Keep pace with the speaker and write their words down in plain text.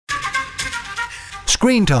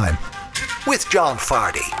Screen Time with John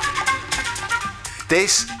Fardy.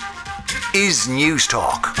 This is News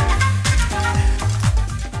Talk.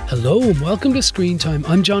 Hello and welcome to Screen Time.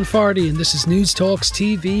 I'm John Fardy and this is News Talk's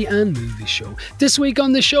TV and movie show. This week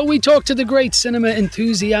on the show we talk to the great cinema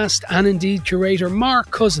enthusiast and indeed curator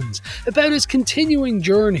Mark Cousins about his continuing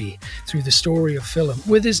journey through the story of film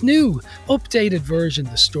with his new updated version,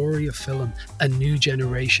 The Story of Film, A New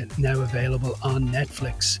Generation, now available on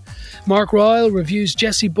Netflix. Mark Ryle reviews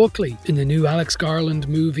Jessie Buckley in the new Alex Garland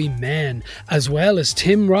movie Men, as well as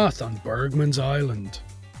Tim Roth on Bergman's Island.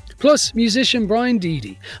 Plus, musician Brian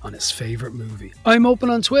Deedy on his favourite movie. I'm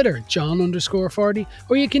open on Twitter, John_Fardy,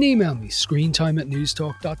 or you can email me,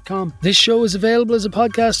 screentime@newstalk.com. This show is available as a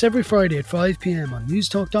podcast every Friday at 5pm on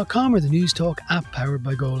newstalk.com or the Newstalk app powered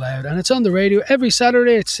by Go Loud. And it's on the radio every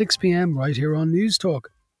Saturday at 6pm right here on Newstalk.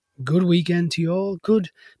 Good weekend to you all.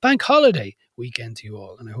 Good bank holiday weekend to you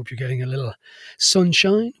all. And I hope you're getting a little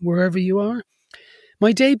sunshine wherever you are.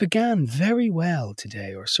 My day began very well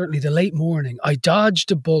today, or certainly the late morning. I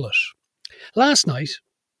dodged a bullet. Last night,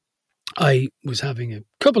 I was having a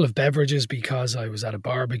couple of beverages because I was at a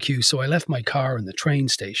barbecue, so I left my car in the train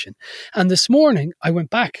station. And this morning, I went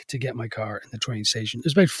back to get my car in the train station. It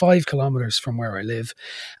was about 5 kilometres from where I live.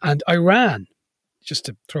 And I ran, just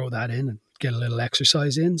to throw that in and get a little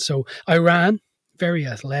exercise in. So I ran very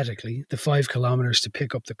athletically the 5 kilometres to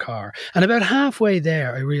pick up the car. And about halfway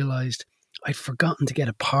there, I realised I'd forgotten to get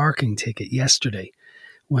a parking ticket yesterday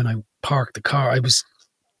when I parked the car. I was,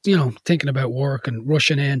 thinking about work and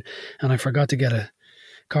rushing in, and I forgot to get a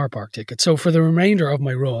car park ticket. So for the remainder of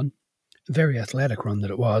my run, a very athletic run that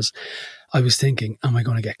it was, I was thinking, am I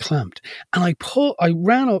going to get clamped? And I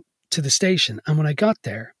ran up to the station, and when I got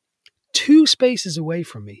there, 2 spaces away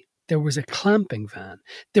from me, there was a clamping van.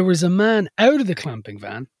 There was a man out of the clamping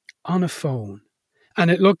van on a phone, and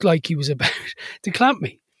it looked like he was about to clamp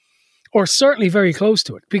me. Or certainly very close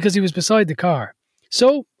to it, because he was beside the car.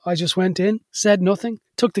 So I just went in, said nothing,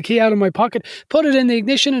 took the key out of my pocket, put it in the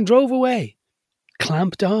ignition and drove away.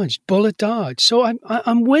 Clamp dodged, bullet dodged. So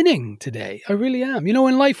I'm winning today. I really am.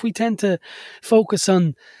 In life we tend to focus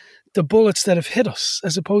on the bullets that have hit us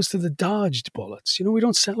as opposed to the dodged bullets. We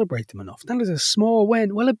don't celebrate them enough. That is a small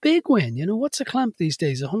win. Well, a big win. What's a clamp these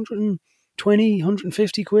days? 120,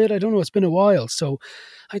 150 quid? I don't know. It's been a while. So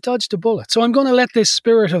I dodged a bullet. So I'm going to let this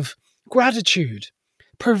spirit of gratitude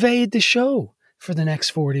pervade the show for the next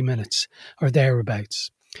 40 minutes or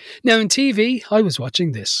thereabouts. Now in TV, I was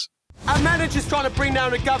watching this. Our manager's trying to bring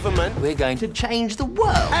down the government. We're going to change the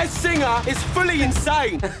world. Our singer is fully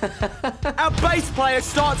insane. Our bass player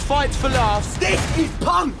starts fights for laughs. This is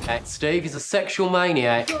punk. Steve is a sexual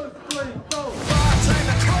maniac. 2, 3, 4.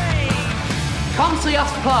 Come see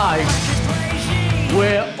us play.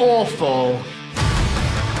 We're awful.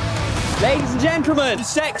 Ladies and gentlemen,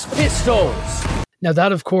 Sex Pistols. Now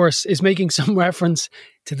that, of course, is making some reference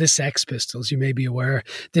to the Sex Pistols. You may be aware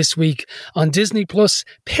this week on Disney Plus,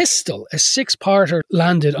 Pistol, a 6-parter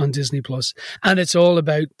landed on Disney Plus, and it's all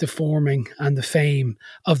about the forming and the fame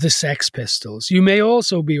of the Sex Pistols. You may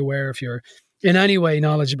also be aware, if you're in any way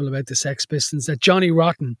knowledgeable about the Sex Pistols, that Johnny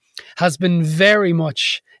Rotten has been very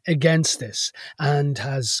much against this and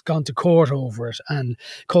has gone to court over it and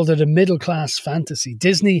called it a middle-class fantasy.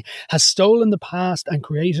 Disney has stolen the past and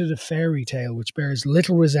created a fairy tale which bears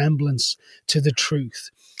little resemblance to the truth.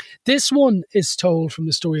 This one is told from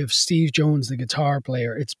the story of Steve Jones, the guitar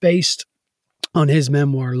player. It's based on his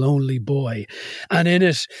memoir, Lonely Boy. And in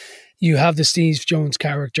it, you have the Steve Jones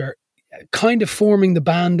character kind of forming the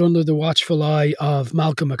band under the watchful eye of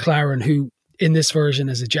Malcolm McLaren, who in this version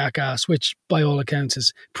is a jackass, which by all accounts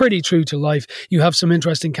is pretty true to life. You have some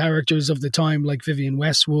interesting characters of the time like Vivienne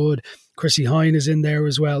Westwood, Chrissie Hynde is in there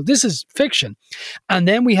as well. This is fiction. And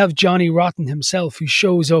then we have Johnny Rotten himself, who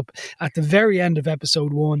shows up at the very end of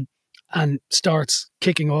episode 1 and starts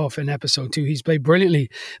kicking off in episode 2. He's played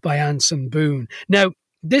brilliantly by Anson Boone. Now,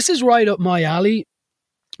 this is right up my alley.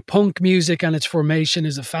 Punk music and its formation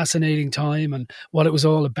is a fascinating time and what it was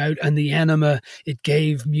all about, and the enema it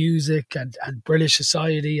gave music and British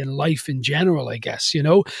society and life in general, I guess,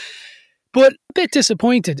 But a bit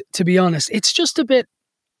disappointed, to be honest. It's just a bit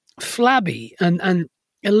flabby and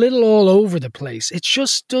a little all over the place. It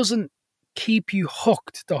just doesn't keep you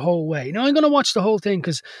hooked the whole way. Now, I'm going to watch the whole thing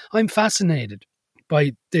because I'm fascinated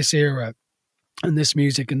by this era and this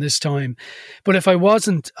music and this time. But if I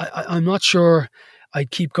wasn't, I'm not sure I'd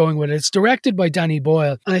keep going with it. It's directed by Danny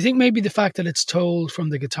Boyle. And I think maybe the fact that it's told from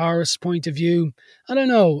the guitarist's point of view, I don't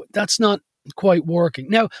know, that's not quite working.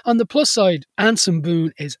 Now, on the plus side, Anson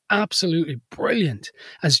Boone is absolutely brilliant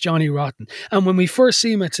as Johnny Rotten. And when we first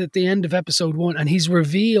see him, it's at the end of episode 1, and he's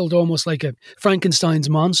revealed almost like a Frankenstein's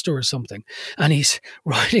monster or something. And he's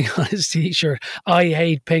writing on his t-shirt, "I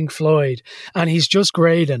hate Pink Floyd." And he's just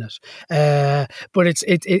great in it. But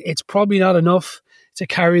it's probably not enough to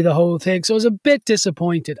carry the whole thing. So I was a bit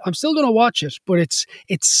disappointed. I'm still going to watch it, but it's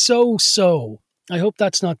so. I hope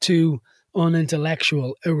that's not too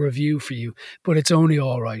unintellectual a review for you, but it's only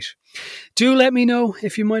all right. Do let me know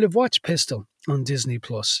if you might have watched Pistol on Disney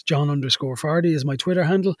Plus. John_Fardy is my Twitter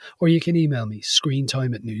handle, or you can email me,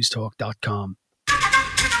 screentime@newstalk.com.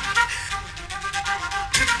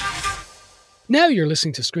 Now you're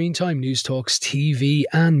listening to Screen Time, News Talk's TV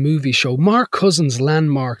and movie show. Mark Cousins'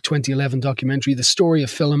 landmark 2011 documentary, The Story of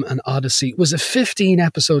Film and Odyssey, was a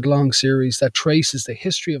 15-episode long series that traces the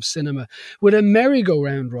history of cinema with a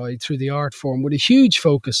merry-go-round ride through the art form, with a huge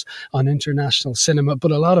focus on international cinema,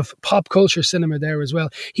 but a lot of pop culture cinema there as well.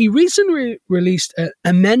 He recently released an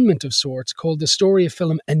amendment of sorts called The Story of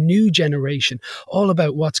Film, A New Generation, all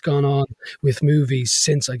about what's gone on with movies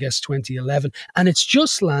since, I guess, 2011. And it's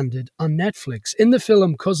just landed on Netflix. In the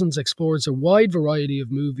film, Cousins explores a wide variety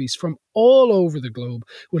of movies from all over the globe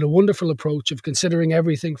with a wonderful approach of considering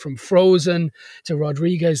everything from Frozen to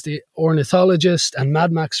Rodriguez the Ornithologist and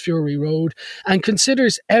Mad Max Fury Road, and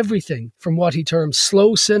considers everything from what he terms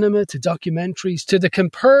slow cinema to documentaries to the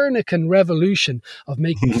Copernican revolution of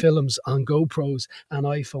making films on GoPros and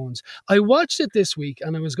iPhones. I watched it this week,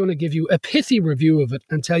 and I was going to give you a pithy review of it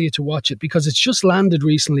and tell you to watch it because it's just landed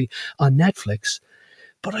recently on Netflix.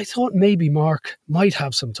 But I thought maybe Mark might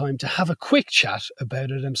have some time to have a quick chat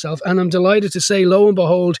about it himself. And I'm delighted to say, lo and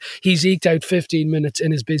behold, he's eked out 15 minutes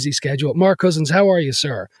in his busy schedule. Mark Cousins, how are you,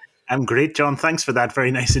 sir? I'm great, John. Thanks for that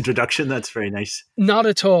very nice introduction. That's very nice. Not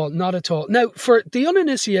at all. Not at all. Now, for the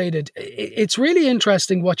uninitiated, it's really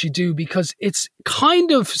interesting what you do because it's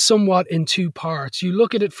kind of somewhat in two parts. You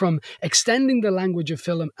look at it from extending the language of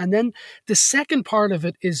film, and then the second part of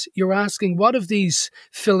it is you're asking, what have these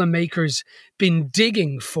filmmakers been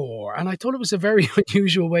digging for? And I thought it was a very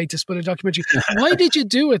unusual way to split a documentary. Why did you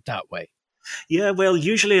do it that way? Yeah, well,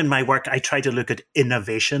 usually in my work, I try to look at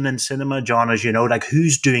innovation in cinema, John, as you know, like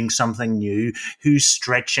who's doing something new, who's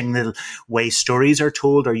stretching the way stories are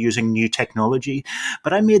told or using new technology.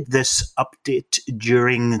 But I made this update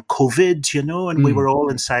during COVID, and we were all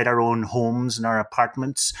inside our own homes and our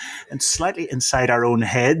apartments and slightly inside our own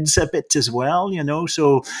heads a bit as well,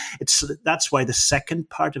 So that's why the second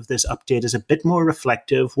part of this update is a bit more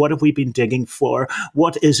reflective. What have we been digging for?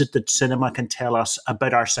 What is it that cinema can tell us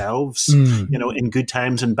about ourselves? In good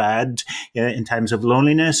times and bad, in times of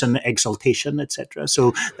loneliness and exaltation, etc.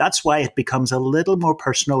 So that's why it becomes a little more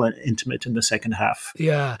personal and intimate in the second half.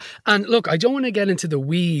 Yeah. And look, I don't want to get into the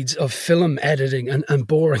weeds of film editing and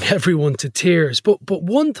boring everyone to tears, but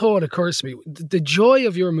one thought occurs to me. The joy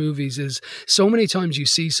of your movies is so many times you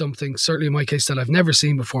see something, certainly in my case, that I've never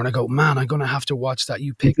seen before, and I go, man, I'm going to have to watch that.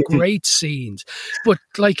 You pick great scenes. But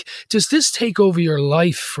does this take over your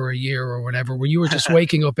life for a year or whatever, where you were just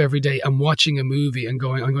waking up every day and watching a movie and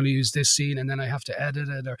going, I'm going to use this scene and then I have to edit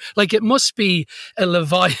it, or it must be a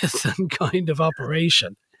Leviathan kind of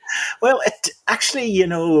operation? Well, it actually,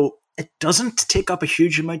 it doesn't take up a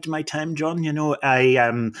huge amount of my time, John.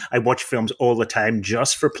 I watch films all the time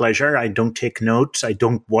just for pleasure. I don't take notes. I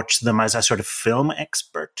don't watch them as a sort of film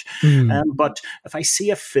expert. But if I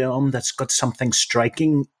see a film that's got something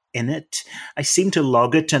striking in it, I seem to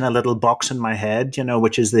log it in a little box in my head,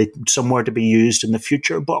 which is the somewhere to be used in the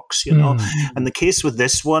future box, And the case with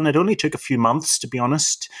this one, it only took a few months, to be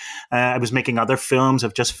honest. I was making other films.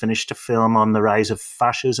 I've just finished a film on the rise of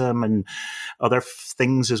fascism and other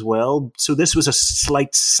things as well. So this was a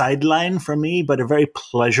slight sideline for me, but a very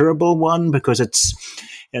pleasurable one because it's,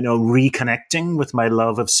 reconnecting with my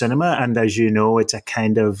love of cinema. And as you know, it's a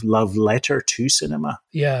kind of love letter to cinema.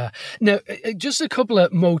 Yeah. Now, just a couple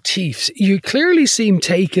of motifs. You clearly seem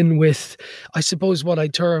taken with, I suppose, what I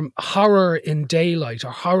term horror in daylight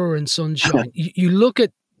or horror in sunshine. You look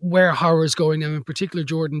at where horror is going now, in particular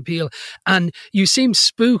Jordan Peele, and you seem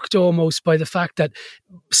spooked almost by the fact that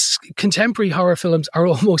contemporary horror films are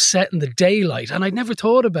almost set in the daylight, and I'd never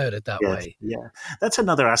thought about it that way. Yeah, that's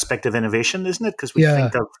another aspect of innovation, isn't it? Because we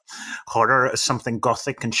think of horror as something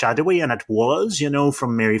gothic and shadowy, and it was,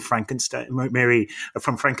 from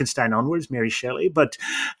from Frankenstein onwards, Mary Shelley. But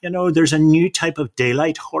there's a new type of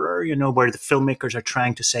daylight horror, where the filmmakers are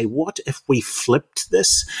trying to say, what if we flipped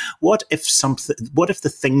this? What if the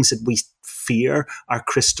thing things that we fear are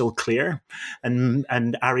crystal clear.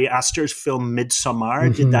 And Ari Aster's film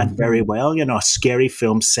Midsommar did that very well, you know, a scary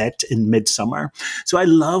film set in midsummer. So I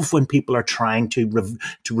love when people are trying to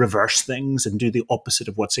reverse things and do the opposite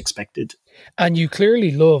of what's expected. And you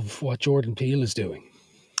clearly love what Jordan Peele is doing.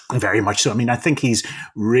 Very much so. I mean, I think he's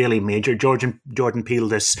really major. Jordan Peele,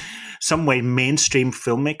 this some way mainstream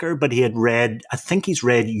filmmaker, but I think he's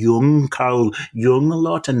read Carl Jung a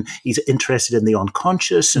lot, and he's interested in the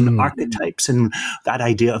unconscious and archetypes and that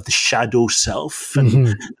idea of the shadow self.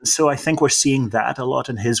 And so I think we're seeing that a lot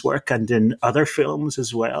in his work and in other films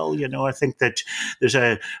as well. You know, I think that there's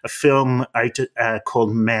a film out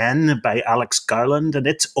called Men by Alex Garland, and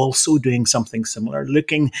it's also doing something similar,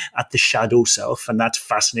 looking at the shadow self, and that's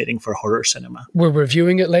fascinating for horror cinema. We're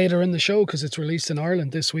reviewing it later in the show because it's released in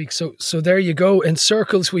Ireland this week. So there you go. In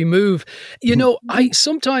circles we move. You know, I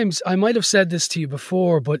might have said this to you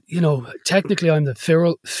before, but you know, technically I'm the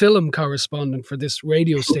film correspondent for this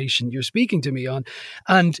radio station you're speaking to me on,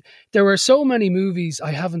 and there are so many movies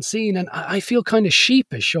I haven't seen, and I feel kind of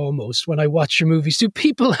sheepish almost when I watch your movies. Do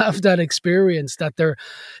people have that experience that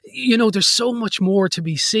there's so much more to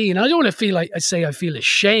be seen? I don't want to feel like I feel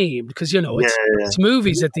ashamed because, you know, it's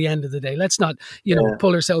movies at the end of the day. Let's not,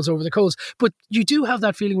 pull ourselves over the coals. But you do have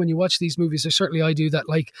that feeling when you watch these movies, or certainly I do, that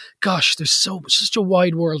like, gosh, there's such a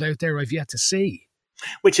wide world out there I've yet to see.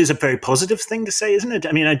 Which is a very positive thing to say, isn't it?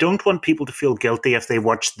 I mean, I don't want people to feel guilty if they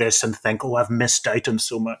watch this and think, oh, I've missed out on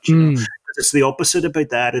so much. You know? It's the opposite about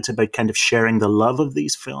that. It's about kind of sharing the love of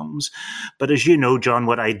these films. But as you know, John,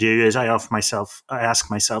 what I do is I ask myself,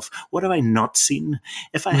 what have I not seen?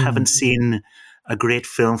 If I haven't seen a great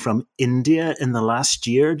film from India in the last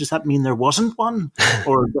year, does that mean there wasn't one?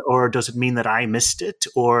 Or does it mean that I missed it,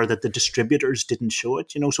 or that the distributors didn't show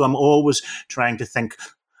it? You know, so I'm always trying to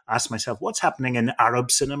ask myself, what's happening in Arab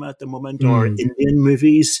cinema at the moment, or Indian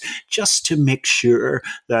movies, just to make sure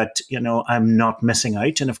that, you know, I'm not missing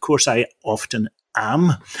out. And of course I often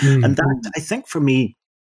am. And that, I think for me,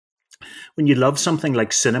 when you love something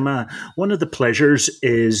like cinema, one of the pleasures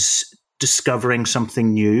is discovering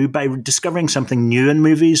something new. By discovering something new in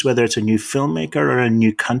movies, whether it's a new filmmaker or a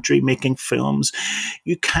new country making films,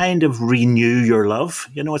 you kind of renew your love.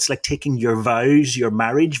 You know, it's like taking your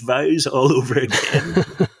marriage vows all over again.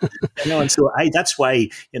 And so that's why,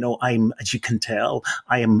 you know, as you can tell,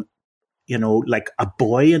 I am, you know, like a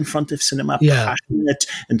boy in front of cinema, passionate,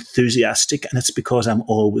 enthusiastic, and it's because I'm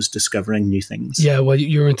always discovering new things. Yeah, well,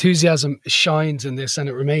 your enthusiasm shines in this and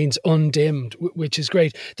it remains undimmed, which is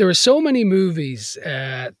great. There are so many movies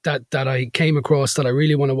that I came across that I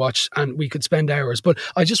really want to watch, and we could spend hours, but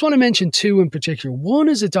I just want to mention two in particular. One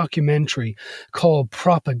is a documentary called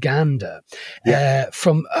Propaganda to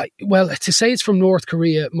say it's from North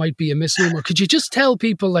Korea might be a misnomer. Could you just tell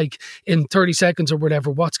people, like, in 30 seconds or whatever,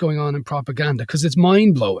 what's going on in Propaganda, because it's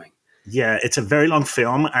mind-blowing. Yeah, it's a very long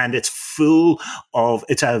film, and it's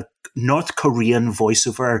it's a North Korean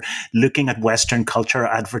voiceover looking at Western culture,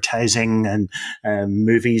 advertising and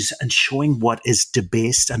movies, and showing what is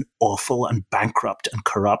debased and awful and bankrupt and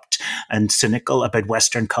corrupt and cynical about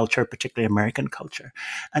Western culture, particularly American culture.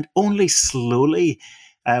 And only slowly,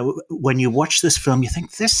 when you watch this film, you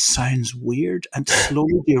think, this sounds weird, and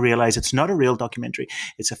slowly you realize it's not a real documentary.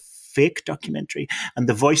 It's a fake documentary, and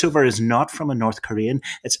the voiceover is not from a North Korean,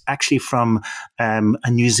 it's actually from a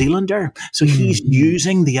New Zealander. So he's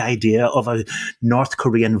using the idea of a North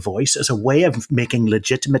Korean voice as a way of making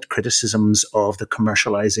legitimate criticisms of the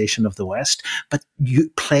commercialization of the West, but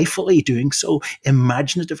playfully doing so,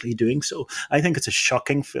 imaginatively doing so. I think it's a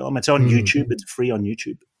shocking film. It's on YouTube. It's free on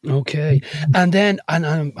YouTube. Okay. And then, and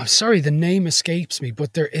I'm sorry, the name escapes me,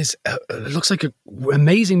 but there is, it looks like an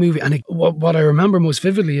amazing movie. And what I remember most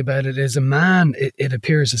vividly about it is a man, it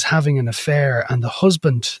appears, is having an affair, and the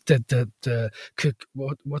husband, the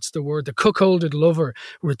cuckolded lover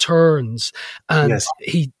returns, and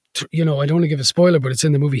he, you know, I don't want to give a spoiler, but it's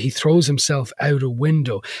in the movie, he throws himself out a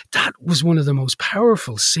window. That was one of the most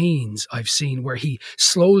powerful scenes I've seen, where he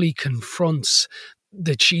slowly confronts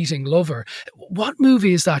the cheating lover. What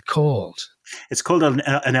movie is that called? It's called An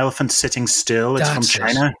Elephant Sitting Still. It's from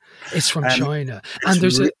China. It's from China. And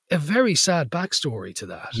there's a very sad backstory to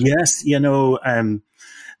that. Yes, you know,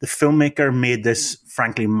 the filmmaker made this,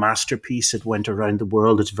 frankly, masterpiece. It went around the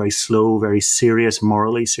world. It's very slow, very serious,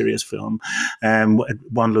 morally serious film. It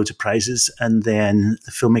won loads of prizes. And then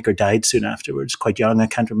the filmmaker died soon afterwards, quite young. I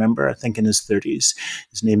can't remember. I think in his 30s.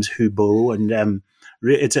 His name's Hu Bo. And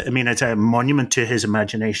it's a monument to his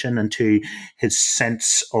imagination and to his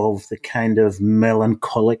sense of the kind of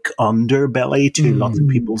melancholic underbelly to lots of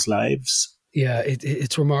people's lives. Yeah,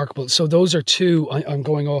 it's remarkable. So those are two I'm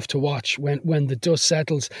going off to watch when the dust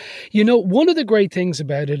settles. You know, one of the great things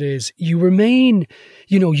about it is you remain,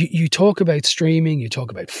 you talk about streaming, you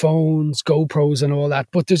talk about phones, GoPros and all that,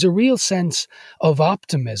 but there's a real sense of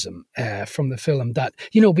optimism from the film that,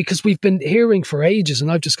 because we've been hearing for ages,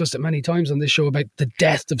 and I've discussed it many times on this show, about the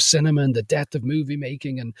death of cinema and the death of movie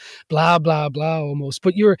making and blah, blah, blah almost.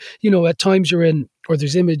 But at times you're in, or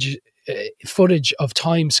there's footage of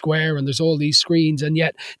Times Square and there's all these screens, and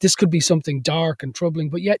yet this could be something dark and troubling,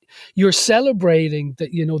 but yet you're celebrating that,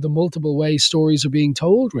 the multiple ways stories are being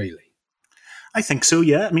told, really. I think so,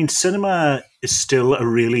 yeah. I mean, cinema is still a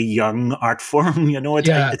really young art form,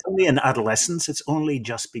 It's only in adolescence. It's only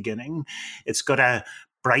just beginning. It's got a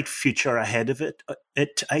bright future ahead of it.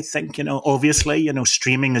 I think, obviously,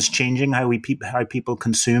 streaming is changing how people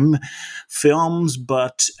consume films,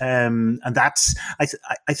 but and that's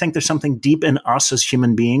I think there's something deep in us as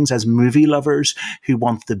human beings, as movie lovers, who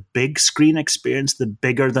want the big screen experience, the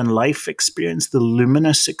bigger than life experience, the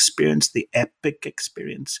luminous experience, the epic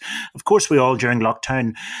experience. Of course, we all during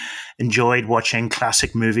lockdown enjoyed watching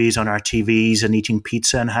classic movies on our TVs and eating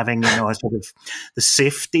pizza and having, a sort of the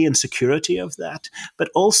safety and security of that. But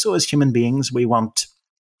also as human beings, we want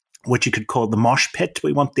what you could call the mosh pit.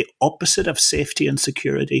 We want the opposite of safety and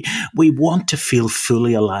security. We want to feel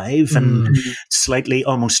fully alive and slightly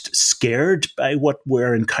almost scared by what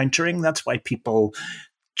we're encountering. That's why people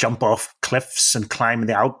jump off cliffs and climb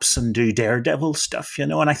the Alps and do daredevil stuff,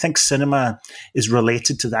 and I think cinema is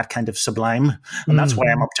related to that kind of sublime. And that's why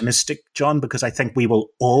I'm optimistic, John, because I think we will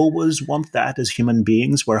always want that as human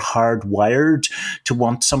beings. We're hardwired to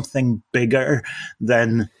want something bigger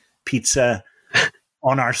than pizza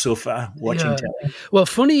on our sofa watching telly. Well,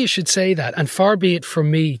 funny you should say that, and far be it from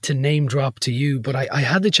me to name drop to you, but I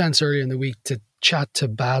had the chance earlier in the week to chat to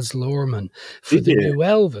Baz Luhrmann for the new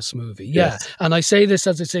Elvis movie. Yeah. Yes. And I say this,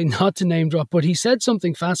 as I say, not to name drop, but he said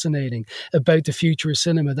something fascinating about the future of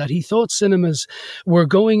cinema, that he thought cinemas were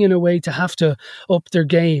going in a way to have to up their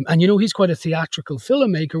game. And, he's quite a theatrical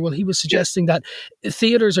filmmaker. Well, he was suggesting that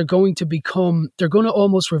theatres are going to they're going to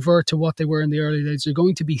almost revert to what they were in the early days. They're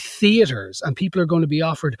going to be theatres, and people are going to be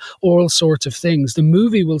offered all sorts of things. The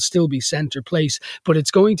movie will still be centre place, but it's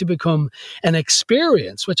going to become an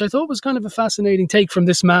experience, which I thought was kind of a fascinating take from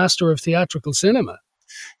this master of theatrical cinema.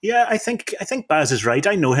 Yeah, I think Baz is right.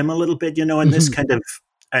 I know him a little bit, in this kind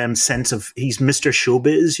of sense of he's Mr.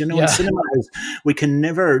 Showbiz, in cinema. We can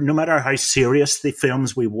never, no matter how serious the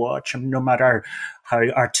films we watch, and no matter how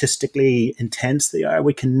artistically intense they are,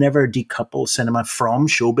 we can never decouple cinema from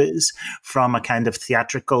showbiz, from a kind of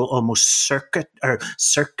theatrical, almost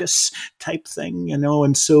circus type thing,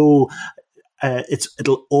 and so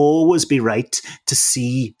it'll always be right to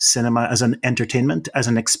see cinema as an entertainment, as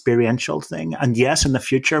an experiential thing. And yes, in the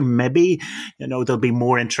future, maybe, they'll be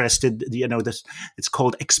more interested, it's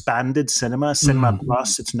called expanded cinema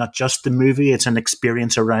plus. It's not just the movie, it's an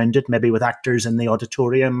experience around it, maybe with actors in the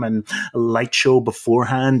auditorium and a light show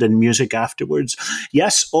beforehand and music afterwards.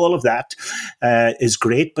 Yes, all of that is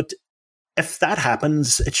great, but if that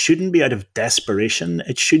happens, it shouldn't be out of desperation.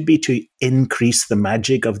 It should be to increase the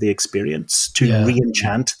magic of the experience, to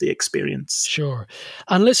re-enchant the experience. Sure.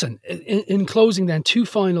 And listen, in closing then, two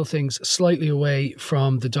final things slightly away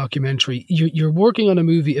from the documentary. You're working on a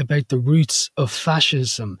movie about the roots of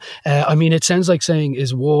fascism. It sounds like saying,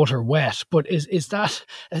 is water wet? But is that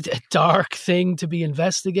a dark thing to be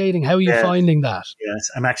investigating? How are you finding that? Yes,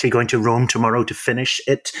 I'm actually going to Rome tomorrow to finish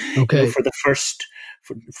it. Okay. For the first...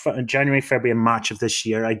 For January, February, and March of this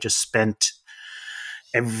year, I just spent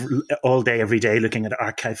all day, every day, looking at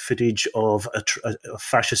archive footage of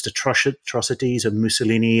fascist atrocities of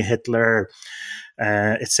Mussolini, Hitler,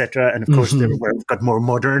 etc. And of course, we've got more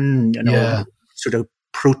modern, sort of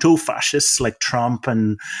proto-fascists like Trump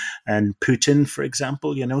and Putin, for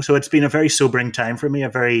example. So it's been a very sobering time for me, a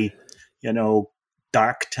very,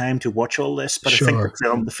 dark time to watch all this. But I think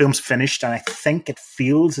the film's finished, and I think it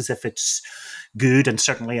feels as if it's good and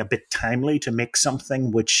certainly a bit timely to make something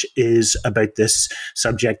which is about this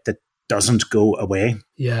subject that doesn't go away.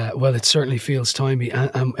 Yeah, well, it certainly feels timely.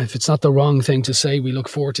 And if it's not the wrong thing to say, we look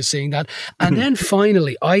forward to seeing that. And then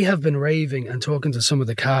finally, I have been raving and talking to some of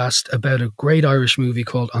the cast about a great Irish movie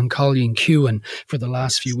called An Cailín Ciúin for the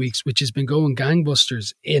last few weeks, which has been going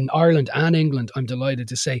gangbusters in Ireland and England, I'm delighted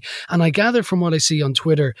to say. And I gather from what I see on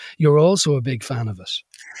Twitter, you're also a big fan of it.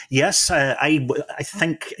 Yes, I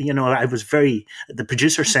think, I was the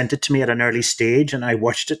producer sent it to me at an early stage, and I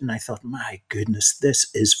watched it and I thought, my goodness, this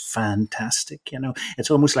is fantastic.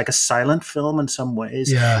 It's almost like a silent film in some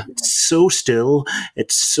ways. Yeah. It's so still,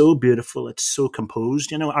 it's so beautiful, it's so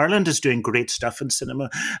composed. Ireland is doing great stuff in cinema,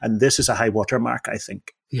 and this is a high watermark, I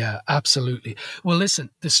think. Yeah, absolutely. Well, listen,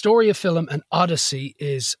 the story of film, An Odyssey,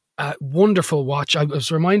 is a wonderful watch. I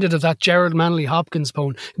was reminded of that Gerard Manley Hopkins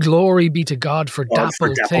poem, "Glory be to God for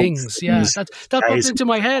dappled things." Yeah, that popped into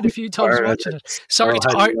my head a few times watching it. Sorry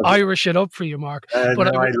to Irish it up for you, Mark.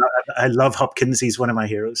 But no, I love Hopkins. He's one of my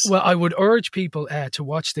heroes. Well, I would urge people to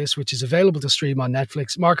watch this, which is available to stream on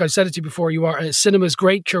Netflix. Mark, I said it to you before, you are a cinema's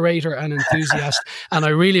great curator and enthusiast, and I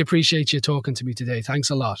really appreciate you talking to me today. Thanks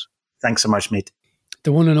a lot. Thanks so much, mate.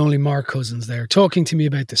 The one and only Mark Cousins there, talking to me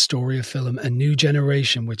about the story of film, A New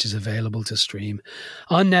Generation, which is available to stream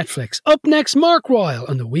on Netflix. Up next, Mark Ryle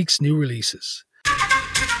on the week's new releases.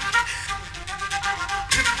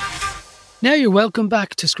 Now you're welcome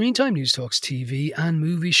back to Screen Time News Talks TV and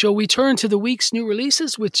Movie Show. We turn to the week's new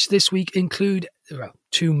releases, which this week include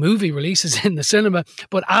two movie releases in the cinema,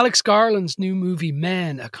 but Alex Garland's new movie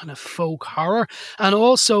Men, a kind of folk horror, and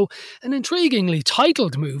also an intriguingly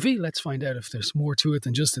titled movie. Let's find out if there's more to it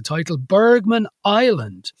than just the title, Bergman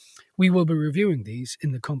Island. We will be reviewing these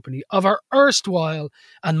in the company of our erstwhile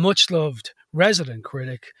and much loved resident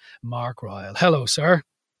critic, Mark Ryle. Hello, sir.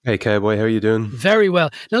 Hey, Cowboy, how are you doing? Very well.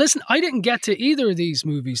 Now, listen, I didn't get to either of these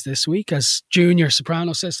movies this week. As Junior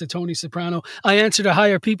Soprano says to Tony Soprano, I answer to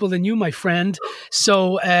higher people than you, my friend.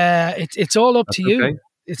 So it's all up to you.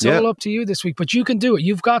 It's all up to you this week, but you can do it.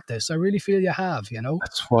 You've got this. I really feel you have,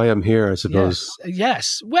 That's why I'm here, I suppose.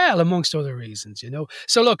 Yes. Well, amongst other reasons,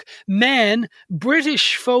 So look, Men,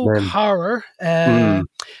 British folk horror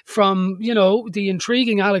from, the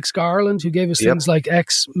intriguing Alex Garland, who gave us things like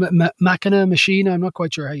Ex Machina. I'm not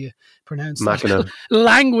quite sure how you pronounce Machina. that.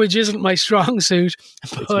 Language isn't my strong suit.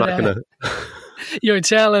 But, it's Machina. You're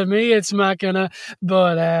telling me it's Machina,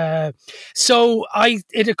 but so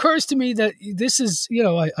it occurs to me that this is,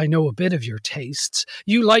 I know a bit of your tastes.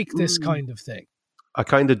 You like this kind of thing. I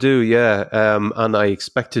kind of do, yeah, and I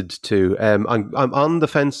expected to. I'm on the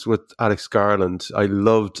fence with Alex Garland. I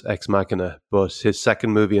loved Ex Machina, but his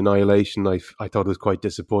second movie, Annihilation, I thought was quite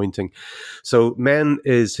disappointing. So Men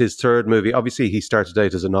is his third movie. Obviously, he started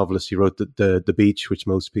out as a novelist. He wrote The Beach, which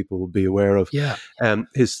most people will be aware of. Yeah.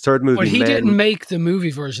 His third movie, but he Men, didn't make the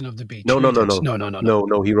movie version of The Beach. No.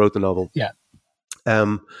 No. He wrote the novel. Yeah.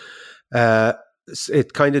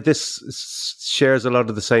 It kind of, this shares a lot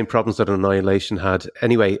of the same problems that Annihilation had.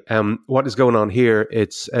 Anyway, what is going on here?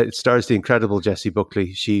 It stars the incredible Jessie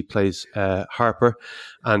Buckley. She plays Harper,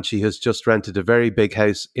 and she has just rented a very big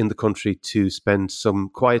house in the country to spend some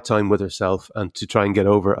quiet time with herself and to try and get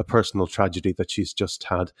over a personal tragedy that she's just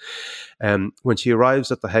had. When she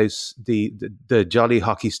arrives at the house, the jolly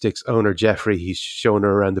hockey sticks owner, Jeffrey, he's showing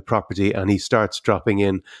her around the property, and he starts dropping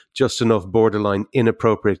in just enough borderline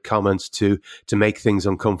inappropriate comments to make things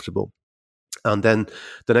uncomfortable. And then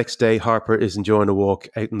the next day, Harper is enjoying a walk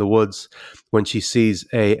out in the woods when she sees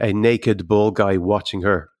a naked bald guy watching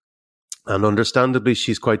her. And understandably,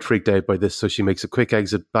 she's quite freaked out by this, so she makes a quick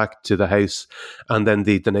exit back to the house, and then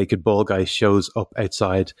the naked bald guy shows up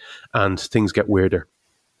outside, and things get weirder.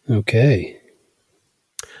 Okay.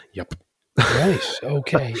 Yep. Right,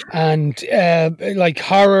 okay. And like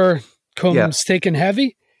horror comes thick and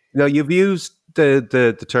heavy? No, you've used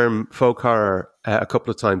the term folk horror a couple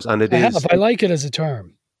of times, and I like it as a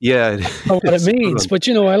term. Yeah. I know what it means, but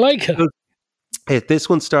I like it. This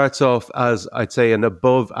one starts off as, I'd say, an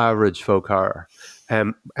above average folk horror,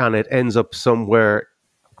 and it ends up somewhere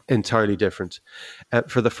entirely different.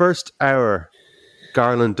 For the first hour,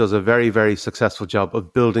 Garland does a very, very successful job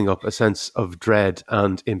of building up a sense of dread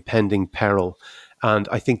and impending peril. And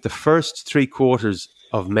I think the first 3/4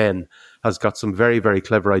 of Men has got some very, very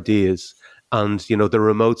clever ideas. And, the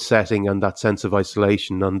remote setting and that sense of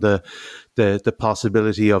isolation and the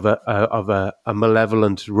possibility of a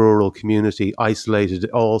malevolent rural community isolated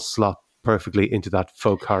all slot perfectly into that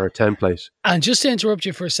folk horror template. And just to interrupt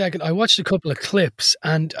you for a second, I watched a couple of clips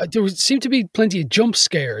and there seemed to be plenty of jump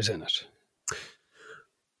scares in it.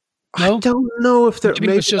 No? I don't know if there...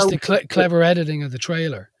 Maybe it was just the clever editing of the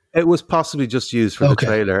trailer. It was possibly just used for the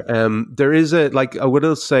trailer. There is I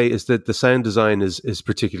will say is that the sound design is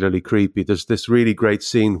particularly creepy. There's this really great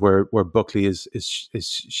scene where Buckley is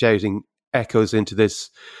shouting echoes into this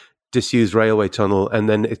disused railway tunnel, and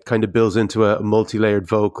then it kind of builds into a multi-layered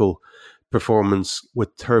vocal performance with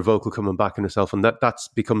her vocal coming back in herself, and that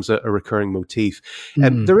becomes a recurring motif.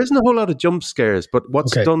 There isn't a whole lot of jump scares, but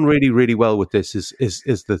what's done really, really well with this is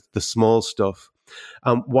the small stuff.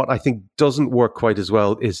 What I think doesn't work quite as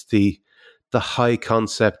well is the high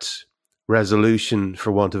concept resolution,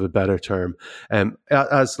 for want of a better term.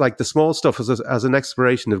 As like the small stuff as an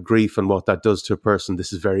exploration of grief and what that does to a person,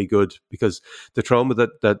 this is very good, because the trauma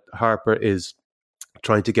that Harper is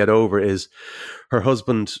trying to get over is her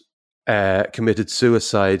husband committed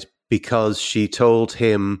suicide because she told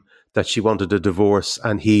him that she wanted a divorce,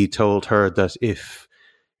 and he told her that if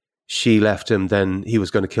she left him, then he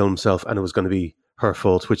was going to kill himself and it was going to be her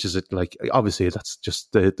fault, which is like, obviously that's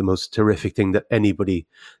just the most horrific thing that anybody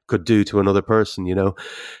could do to another person, you know.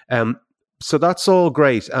 So that's all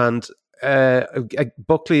great. And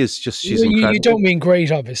Buckley is just, she's incredible. You don't mean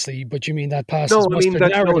great, obviously, but you mean that passes muster,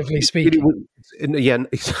 narratively speaking. Yeah,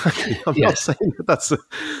 exactly. I'm not saying that that's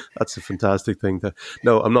a fantastic thing.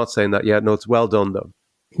 No, I'm not saying that yet. No, it's well done though.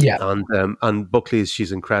 Yeah, and Buckley,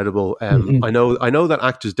 she's incredible. I know that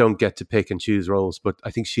actors don't get to pick and choose roles, but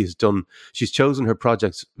I think she's chosen her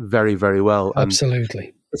projects very, very well. Absolutely.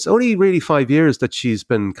 And it's only really 5 years that she's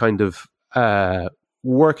been kind of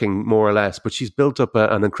working, more or less, but she's built up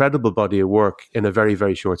an incredible body of work in a very,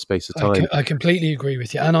 very short space of time. I completely agree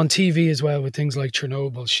with you. And on TV as well, with things like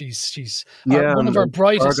Chernobyl, she's one of our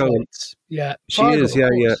brightest lights. Yeah, she is.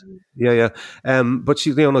 Yeah. But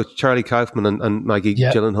she's, you know, Charlie Kaufman and Maggie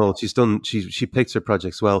Gyllenhaal. She picks her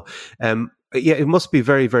projects well. It must be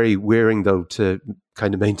very, very wearing though to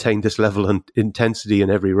kind of maintain this level and intensity in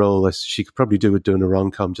every role. She could probably do it doing a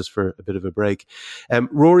rom-com just for a bit of a break.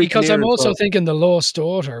 Rory, because I'm also thinking The Lost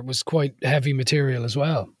Daughter was quite heavy material as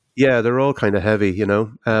well. Yeah, they're all kind of heavy, you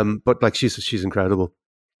know. But like she's incredible.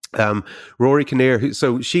 Rory Kinnear,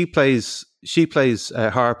 so she plays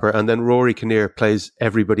Harper, and then Rory Kinnear plays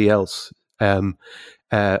everybody else.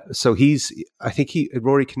 So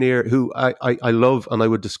Rory Kinnear, who I love, and I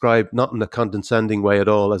would describe not in a condescending way at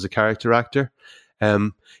all as a character actor.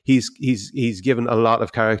 He's given a lot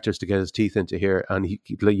of characters to get his teeth into here, and he,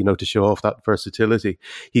 you know, to show off that versatility.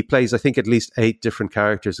 He plays, I think, at least 8 different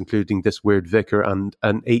characters, including this weird vicar and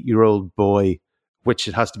an 8-year-old boy, which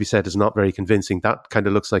it has to be said is not very convincing. That kind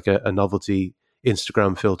of looks like a novelty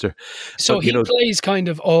Instagram filter. So but, he plays kind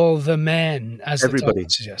of all the men, as everybody the title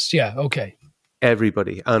suggests. Yeah, okay.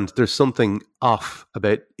 Everybody, and there's something off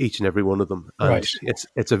about each and every one of them, and right.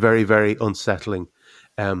 It's a very, very unsettling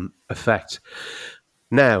effect.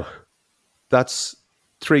 Now, that's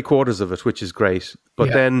 3/4 of it, which is great,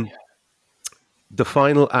 but then the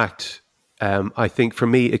final act, I think for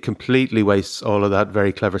me, it completely wastes all of that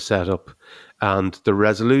very clever setup, and the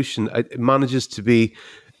resolution, it manages to be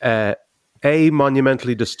A,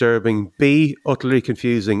 monumentally disturbing, B, utterly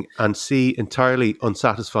confusing, and C, entirely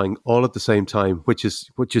unsatisfying all at the same time, which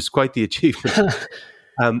is quite the achievement.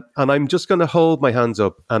 And I'm just going to hold my hands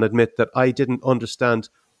up and admit that I didn't understand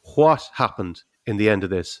what happened in the end of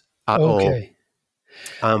this at all.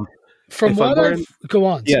 From what go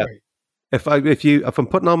on. Yeah. Sorry. If I'm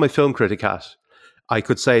putting on my film critic hat, I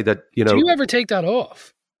could say that, you know. Do you ever take that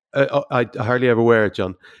off? I hardly ever wear it,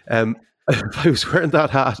 John. If I was wearing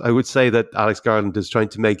that hat, I would say that Alex Garland is trying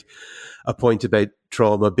to make a point about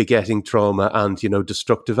trauma, begetting trauma, and, you know,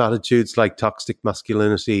 destructive attitudes like toxic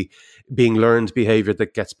masculinity being learned behavior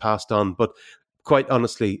that gets passed on. But quite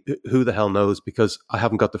honestly, who the hell knows? Because I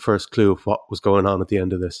haven't got the first clue of what was going on at the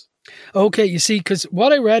end of this. Okay, you see, because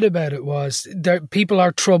what I read about it was that people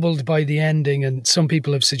are troubled by the ending, and some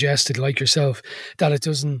people have suggested, like yourself, that it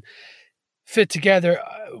doesn't fit together.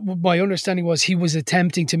 My understanding was he was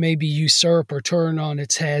attempting to maybe usurp or turn on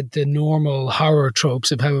its head the normal horror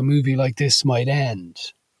tropes of how a movie like this might end.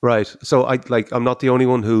 Right. So I'm not the only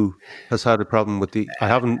one who has had a problem with I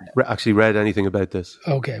haven't actually read anything about this.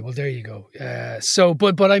 Okay, well there you go.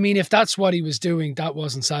 But I mean, if that's what he was doing, that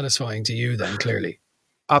wasn't satisfying to you then, clearly.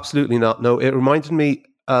 Absolutely not. No, it reminded me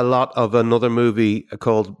a lot of another movie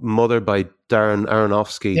called Mother by Darren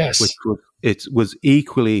Aronofsky, which was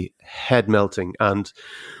equally head melting, and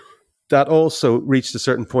that also reached a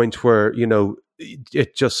certain point where, you know,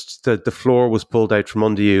 it just the floor was pulled out from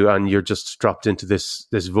under you, and you're just dropped into this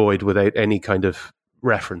void without any kind of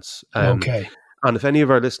reference. Okay. And if any of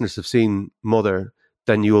our listeners have seen Mother,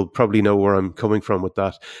 then you'll probably know where I'm coming from with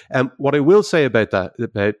that. What I will say about that,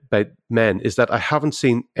 about Men, is that I haven't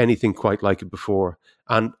seen anything quite like it before.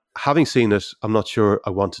 And having seen it, I'm not sure I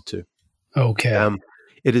wanted to. Okay.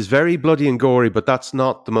 It is very bloody and gory, but that's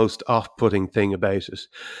not the most off-putting thing about it.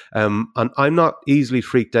 And I'm not easily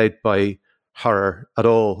freaked out by horror at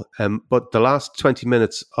all. But the last 20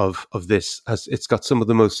 minutes of this, it's got some of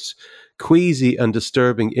the most queasy and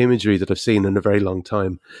disturbing imagery that I've seen in a very long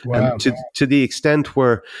time. Wow. To the extent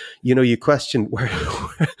where, you know, you question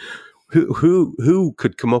who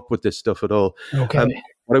could come up with this stuff at all. Okay.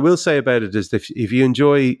 What I will say about it is that if you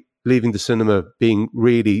enjoy leaving the cinema being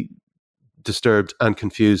really disturbed and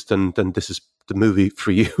confused, then this is the movie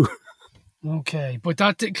for you. Okay, but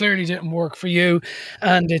that clearly didn't work for you,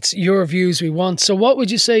 and it's your views we want. So what would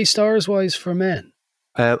you say stars-wise for Men?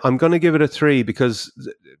 I'm going to give it a 3 because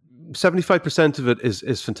 75% of it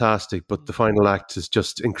is fantastic, but the final act is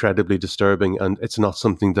just incredibly disturbing, and it's not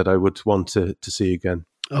something that I would want to see again.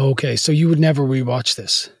 Okay, so you would never rewatch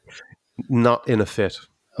this? Not in a fit.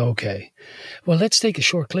 Okay. Well, let's take a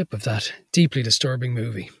short clip of that deeply disturbing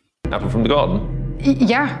movie. Apple from the garden?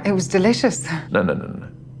 Yeah, it was delicious. No.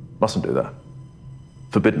 Mustn't do that.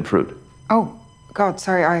 Forbidden fruit. Oh, God,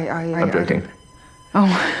 sorry, I'm joking.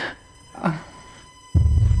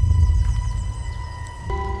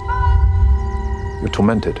 You're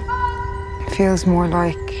tormented. It feels more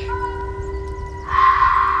like...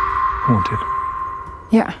 Haunted.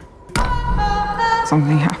 Yeah.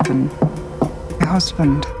 Something happened. My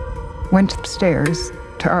husband went upstairs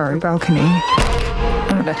to our balcony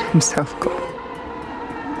and let himself go.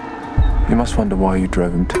 You must wonder why you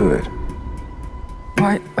drove him to it.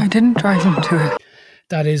 I didn't drive him to it.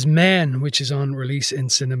 That is Men, which is on release in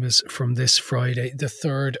cinemas from this Friday, the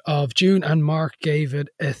 3rd of June. And Mark gave it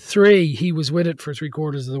a 3. He was with it for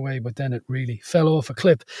 3/4 of the way, but then it really fell off a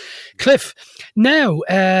cliff. Now,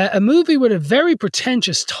 a movie with a very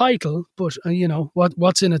pretentious title, but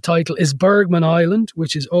what's in a title is Bergman Island,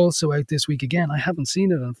 which is also out this week again. I haven't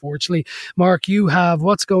seen it, unfortunately. Mark, you have.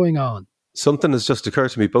 What's going on? Something has just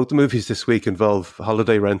occurred to me. Both the movies this week involve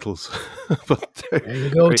holiday rentals. But there you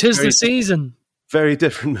go. 'Tis the season. Very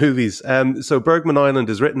different movies. So Bergman Island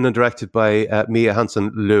is written and directed by Mia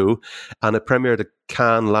Hansen-Løve, and it premiered at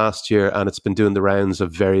Cannes last year, and it's been doing the rounds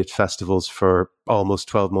of various festivals for almost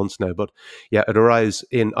 12 months now. But yeah, it arrives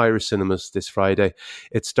in Irish cinemas this Friday.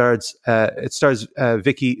 It stars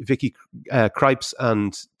Vicky Krieps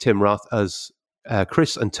and Tim Roth as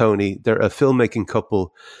Chris and Tony. They're a filmmaking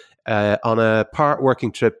couple on a part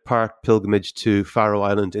working trip, part pilgrimage to Faroe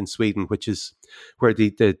Island in Sweden, which is where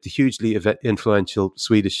the hugely influential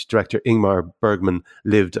Swedish director Ingmar Bergman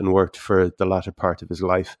lived and worked for the latter part of his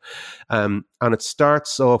life. And it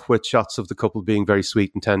starts off with shots of the couple being very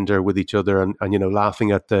sweet and tender with each other and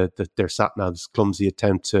laughing at their sat-nav's clumsy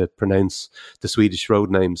attempt to pronounce the Swedish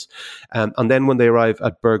road names. And then when they arrive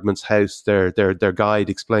at Bergman's house, their guide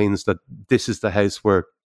explains that this is the house where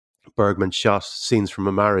Bergman shot Scenes from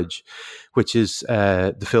a Marriage, which is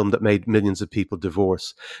the film that made millions of people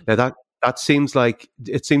divorce. Now that seems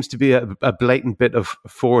to be a blatant bit of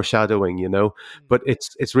foreshadowing, but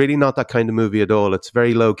it's really not that kind of movie at all. It's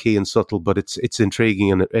very low key and subtle, but it's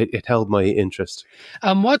intriguing, and it held my interest.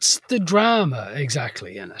 And what's the drama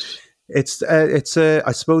exactly in it?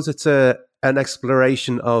 I suppose it's an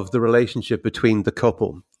exploration of the relationship between the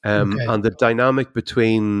couple, and the dynamic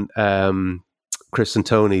between Chris and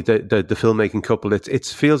Tony, the filmmaking couple. It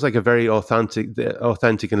feels like a very authentic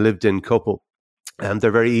and lived in couple.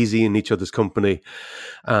 They're very easy in each other's company,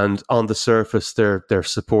 and on the surface, they're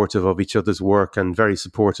supportive of each other's work and very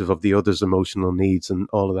supportive of the other's emotional needs and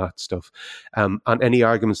all of that stuff. And any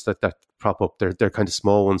arguments that prop up, they're kind of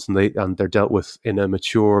small ones, and they're dealt with in a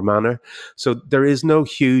mature manner. So there is no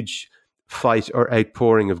huge fight or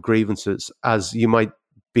outpouring of grievances, as you might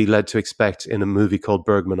be led to expect in a movie called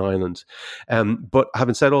Bergman Island. But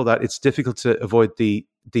having said all that, it's difficult to avoid the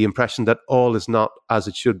impression that all is not as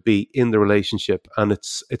it should be in the relationship. And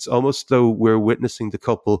it's almost though we're witnessing the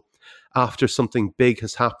couple after something big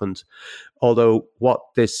has happened. Although what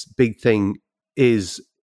this big thing is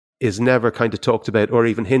never kind of talked about or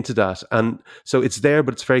even hinted at. And so it's there,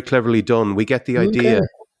 but it's very cleverly done. We get the idea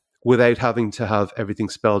without having to have everything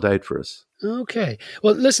spelled out for us. Okay.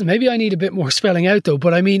 Well, listen, maybe I need a bit more spelling out though,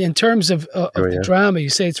 but I mean, in terms of the drama, you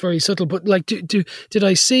say it's very subtle, but like, did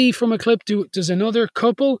I see from a clip, does another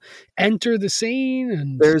couple enter the scene?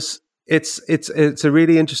 And it's a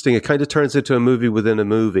really interesting, it kind of turns into a movie within a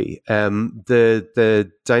movie.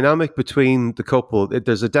 The dynamic between the couple,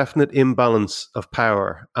 there's a definite imbalance of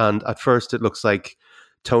power. And at first it looks like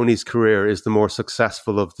Tony's career is the more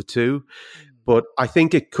successful of the two. But I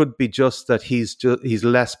think it could be just that he's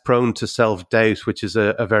less prone to self-doubt, which is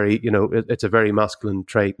a very, it's a very masculine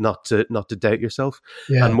trait, not to doubt yourself,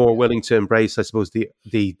 and more willing to embrace, I suppose,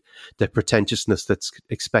 the pretentiousness that's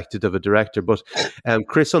expected of a director. But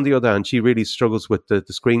Chris, on the other hand, she really struggles with the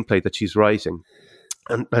screenplay that she's writing,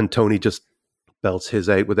 and Tony just belts his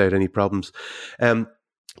out without any problems.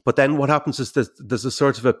 But then what happens is there's a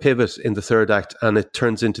sort of a pivot in the third act, and it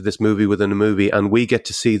turns into this movie within a movie, and we get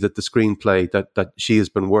to see that the screenplay that she has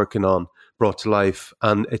been working on brought to life,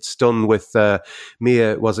 and it's done with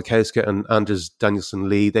Mia Wasikowska and Anders Danielson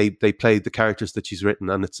Lee. They played the characters that she's written,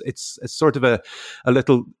 and it's sort of a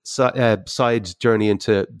little side journey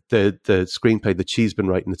into the screenplay that she's been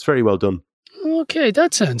writing. It's very well done. Okay,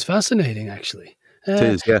 that sounds fascinating, actually. It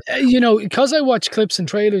is, yeah. Because I watched clips and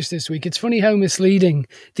trailers this week, it's funny how misleading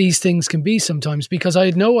these things can be sometimes, because I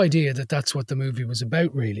had no idea that that's what the movie was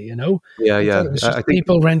about, really, Yeah, It was just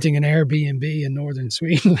people renting an Airbnb in northern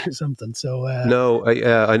Sweden or something. So no,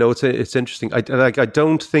 I know it's interesting.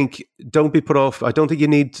 Don't be put off. I don't think you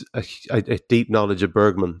need a deep knowledge of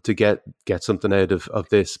Bergman to get something out of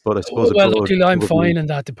this. But I suppose luckily I'm fine in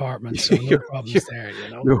that department, so no problems there.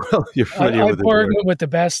 Well, you're familiar with Bergman with the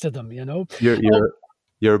best of them.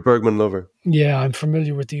 You're a Bergman lover. Yeah, I'm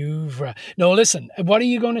familiar with the oeuvre. No, listen, what are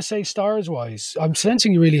you going to say stars-wise? I'm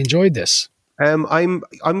sensing you really enjoyed this. I'm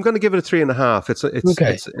going to give it a 3.5.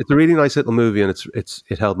 It's a really nice little movie, and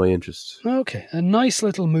it held my interest. Okay, a nice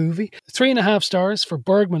little movie. 3.5 stars for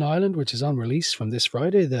Bergman Island, which is on release from this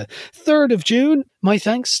Friday, the 3rd of June. My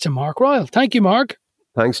thanks to Mark Ryle. Thank you, Mark.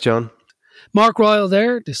 Thanks, John. Mark Ryle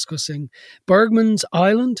there discussing Bergman's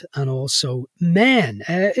Island and also Men.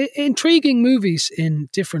 Intriguing movies in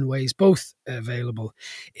different ways, both available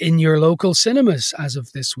in your local cinemas as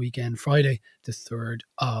of this weekend, Friday, the 3rd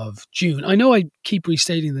of June. I know I keep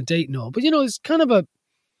restating the date and all, but it's kind of a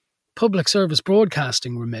public service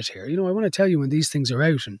broadcasting remit here. I want to tell you when these things are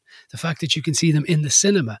out, and the fact that you can see them in the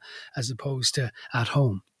cinema as opposed to at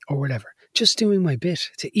home or whatever. Just doing my bit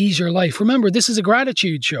to ease your life. Remember, this is a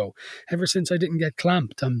gratitude show. Ever since I didn't get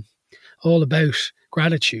clamped, I'm all about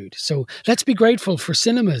gratitude. So let's be grateful for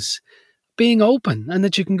cinemas being open and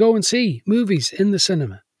that you can go and see movies in the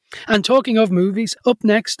cinema. And talking of movies, up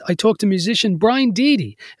next, I talked to musician Brian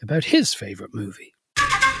Deedy about his favourite movie.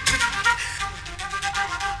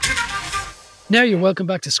 Now you're welcome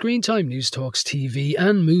back to Screen Time, News Talks TV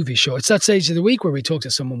and Movie Show. It's that stage of the week where we talk to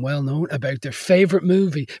someone well-known about their favourite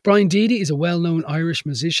movie. Brian Deedy is a well-known Irish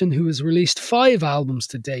musician who has released 5 albums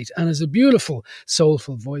to date and has a beautiful,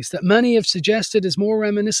 soulful voice that many have suggested is more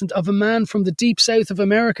reminiscent of a man from the deep south of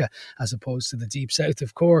America as opposed to the deep south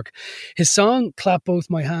of Cork. His song, Clap Both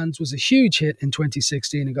My Hands, was a huge hit in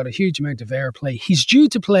 2016 and got a huge amount of airplay. He's due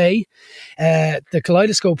to play the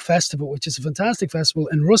Kaleidoscope Festival, which is a fantastic festival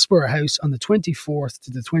in Rusborough House on the 24th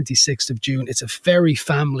to the 26th of June. It's a very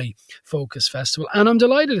family-focused festival. And I'm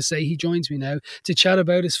delighted to say he joins me now to chat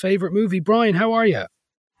about his favourite movie. Brian, how are you?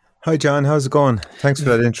 Hi, John. How's it going? Thanks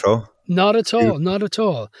for that intro. Not at all. Not at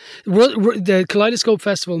all. The Kaleidoscope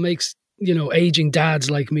Festival makes aging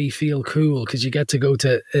dads like me feel cool because you get to go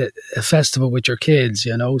to a festival with your kids,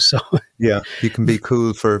 so. Yeah, you can be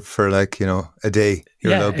cool for like, a day.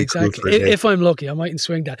 You're allowed to be exactly. cool for a day. If I'm lucky, I mightn't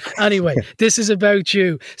swing that. Anyway, this is about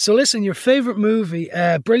you. So listen, your favourite movie,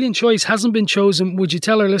 brilliant choice, hasn't been chosen. Would you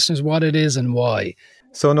tell our listeners what it is and why?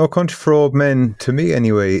 So No Country for Old Men, to me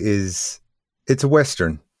anyway, it's a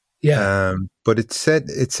Western. Yeah. But it's set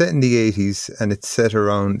in the 80s and it's set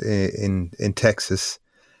around in Texas.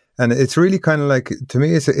 And it's really kind of like, to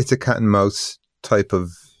me, it's a cat and mouse type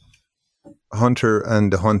of hunter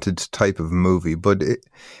and the hunted type of movie. But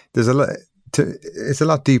it's a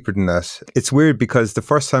lot deeper than that. It's weird because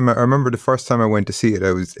I remember the first time I went to see it,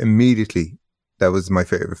 that was my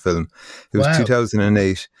favorite film. It was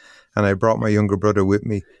 2008, and I brought my younger brother with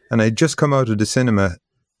me. And I'd just come out of the cinema,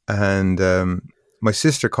 and my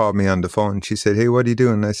sister called me on the phone. She said, "Hey, what are you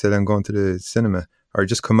doing?" And I said, "I'm going to the cinema, or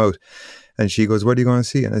just come out." And she goes, "What are you going to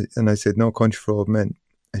see?" And I said, "No Country for Old Men."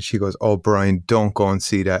 And she goes, "Oh, Brian, don't go and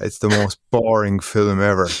see that. It's the most boring film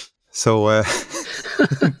ever." So,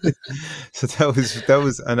 so that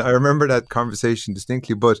was, and I remember that conversation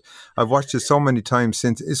distinctly. But I've watched it so many times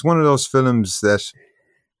since. It's one of those films that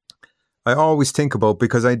I always think about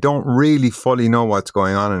because I don't really fully know what's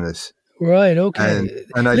going on in it. Right. Okay.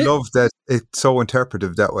 And I love that it's so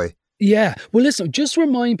interpretive that way. Yeah. Well, listen, just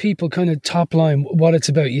remind people kind of top line what it's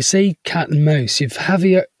about. You say cat and mouse. You've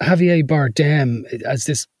Javier Bardem as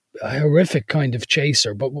this horrific kind of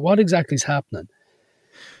chaser, but what exactly is happening?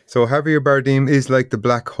 So Javier Bardem is like the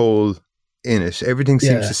black hole in it. Everything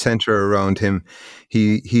seems to center around him.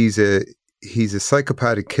 He's a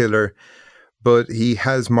psychopathic killer, but he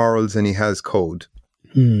has morals and he has code.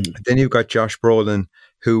 Then you've got Josh Brolin,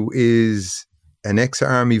 who is an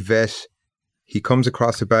ex-army vet. He comes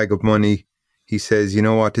across a bag of money. He says, "You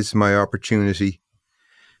know what? This is my opportunity."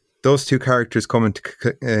 Those two characters come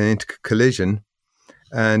into collision.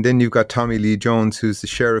 And then you've got Tommy Lee Jones, who's the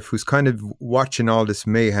sheriff, who's kind of watching all this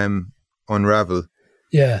mayhem unravel.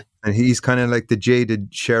 Yeah. And he's kind of like the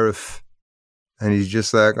jaded sheriff. And he's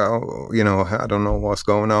just like, "Oh, I don't know what's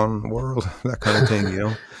going on in the world," that kind of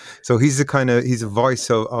thing, So he's a voice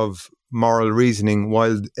of moral reasoning,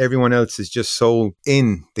 while everyone else is just so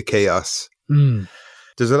in the chaos.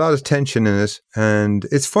 There's a lot of tension in it, and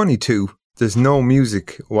it's funny too. There's no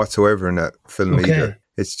music whatsoever in that film either.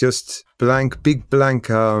 It's just big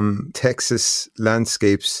blank Texas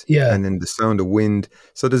landscapes, and then the sound of wind.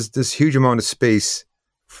 So there's this huge amount of space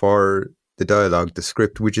for the dialogue, the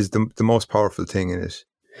script, which is the most powerful thing in it.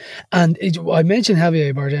 And I mentioned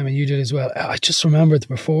Javier Bardem, and you did as well. I just remember the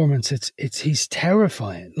performance. He's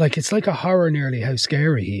terrifying. Like, it's like a horror nearly how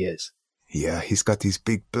scary he is. Yeah, he's got these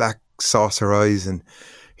big black saucer eyes, and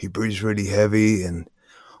he breathes really heavy. And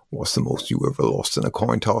what's the most you ever lost in a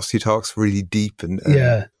coin toss? He talks really deep, and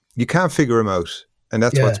you can't figure him out. And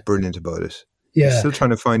that's what's brilliant about it. Yeah. He's still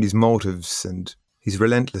trying to find his motives, and he's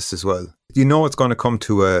relentless as well. You know it's going to come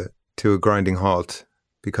to a grinding halt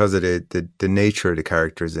because of the nature of the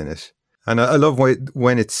characters in it. And I love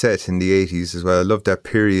when it's set in the 80s as well. I love that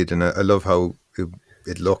period, and I love how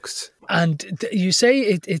it looks. And you say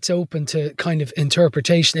it's open to kind of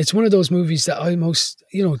interpretation. It's one of those movies that almost,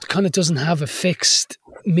 kind of doesn't have a fixed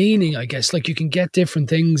meaning, I guess. Like, you can get different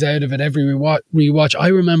things out of it every rewatch. I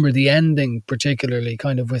remember the ending particularly,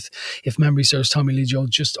 kind of with, if memory serves, Tommy Lee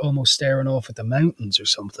Jones just almost staring off at the mountains or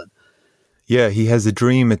something. Yeah, he has a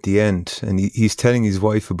dream at the end, and he's telling his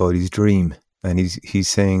wife about his dream. And he's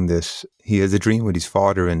saying that he has a dream with his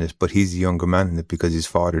father in it, but he's the younger man in it because his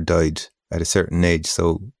father died at a certain age.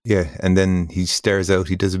 So, yeah, and then he stares out,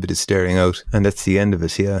 he does a bit of staring out, and that's the end of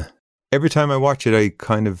it, yeah. Every time I watch it, I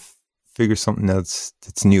kind of figure something else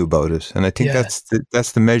that's new about it. And I think that's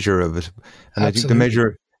the measure of it. And Absolutely. I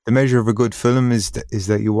think the measure of a good film is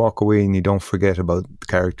that you walk away and you don't forget about the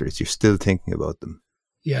characters. You're still thinking about them.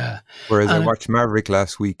 Yeah. Whereas I watched Maverick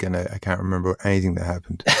last week and I can't remember anything that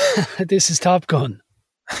happened. This is Top Gun.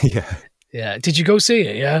 Yeah. Yeah. Did you go see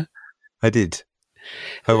it? Yeah. I did.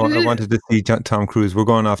 I wanted to see Tom Cruise. We're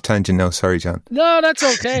going off tangent now. Sorry, John. No, that's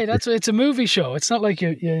okay. It's a movie show. It's not like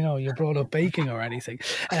you brought up baking or anything.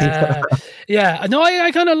 Yeah. No,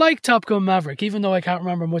 I kind of like Top Gun Maverick, even though I can't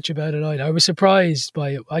remember much about it either. I was surprised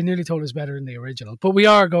by it. I nearly thought it was better than the original. But we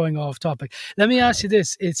are going off topic. Let me ask you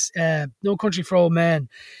this. It's No Country for Old Men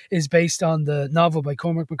is based on the novel by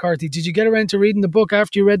Cormac McCarthy. Did you get around to reading the book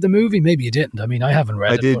after you read the movie? Maybe you didn't. I mean, I haven't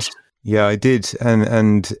read it. I did. Yeah, I did.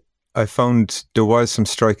 And I found there was some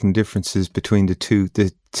striking differences between the two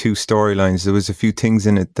storylines. There was a few things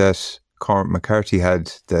in it that Cormac McCarthy had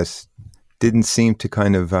that didn't seem to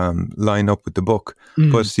kind of line up with the book.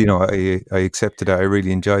 But I accepted it. I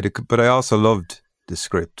really enjoyed it. But I also loved the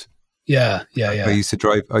script. Yeah. I used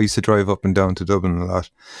to drive up and down to Dublin a lot,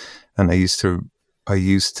 and I used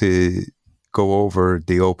to go over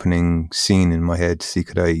the opening scene in my head to see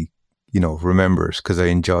could I remember it, because I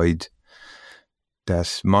enjoyed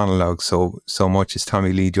that monologue so much. As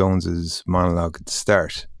Tommy Lee Jones's monologue at the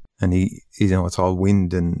start, and he it's all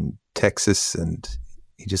wind and Texas, and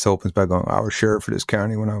he just opens by going, "I was sheriff for this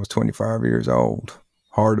county when I was 25 years old.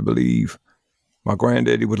 Hard to believe. My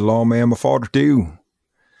granddaddy was a lawman, my father too."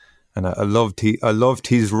 And I loved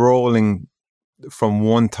his rolling from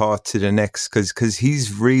one thought to the next, because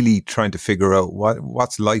he's really trying to figure out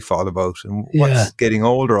what's life all about and what's getting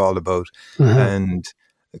older all about, and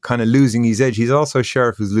kind of losing his edge. He's also a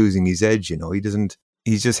sheriff who's losing his edge.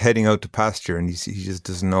 He's just heading out to pasture, and he just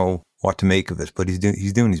doesn't know what to make of it, but he's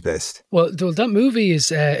doing his best. Well, that movie is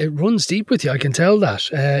it runs deep with you. I can tell that.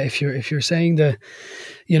 If you're saying the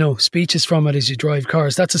speeches from it as you drive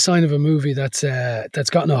cars, that's a sign of a movie that's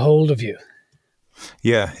gotten a hold of you.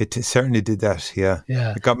 Yeah, it certainly did that. Yeah.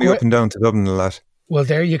 It got me up and down to Dublin a lot. Well,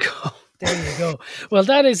 there you go. There you go. Well,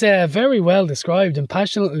 that is very well described and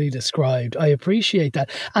passionately described. I appreciate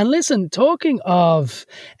that. And listen, talking of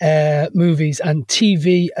movies and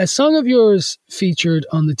TV, a song of yours featured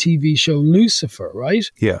on the TV show Lucifer, right?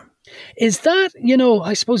 Yeah. Is that,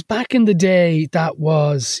 I suppose back in the day, that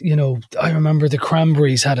was, I remember the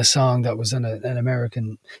Cranberries had a song that was an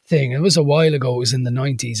American thing. It was a while ago. It was in the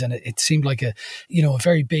 90s, and it seemed like a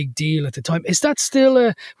very big deal at the time. Is that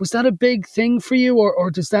still was that a big thing for you, or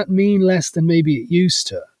does that mean less than maybe it used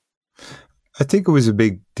to? I think it was a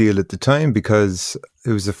big deal at the time because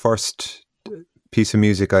it was the first piece of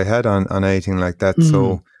music I had on anything like that. Mm.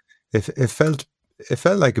 So it felt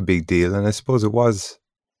like a big deal, and I suppose it was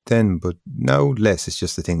then, but now less. It's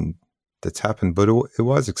just a thing that's happened, but it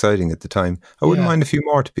was exciting at the time. I wouldn't mind a few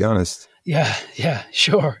more, to be honest. Yeah,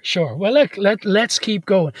 sure. Well, let's keep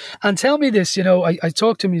going. And tell me this, I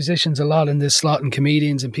talk to musicians a lot in this slot and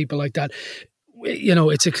comedians and people like that. you know,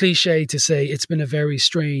 it's a cliche to say it's been a very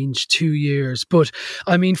strange 2 years. But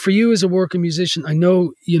I mean, for you as a working musician, I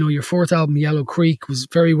know, you know, your fourth album, Yellow Creek, was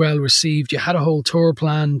very well received. You had a whole tour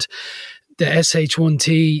planned. The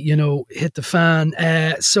SH1T, you know, hit the fan.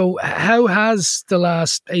 So how has the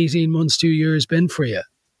last 18 months, 2 years been for you?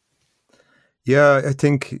 Yeah, I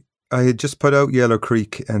think I had just put out Yellow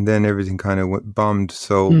Creek and then everything kind of went bombed.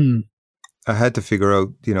 So I had to figure out,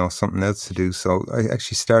 you know, something else to do. So I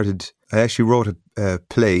actually wrote a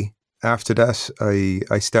play. After that,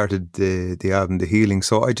 I started the album, The Healing.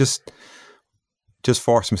 So I just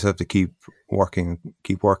forced myself to keep working.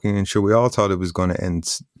 And sure, we all thought it was going to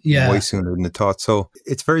end way sooner than I thought. So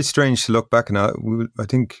it's very strange to look back and I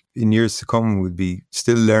think in years to come, we'll be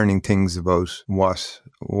still learning things about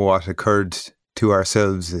what occurred to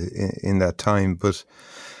ourselves in that time. But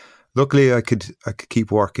luckily I could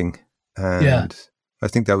keep working. And I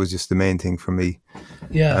think that was just the main thing for me.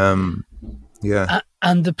 Yeah.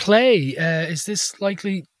 And the play, is this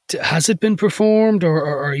likely... Has it been performed, or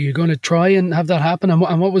are you going to try and have that happen? And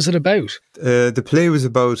what was it about? The play was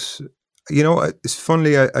about, you know, it's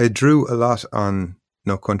funny, I drew a lot on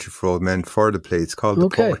No Country for Old Men for the play. It's called The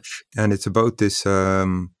Porch. And it's about this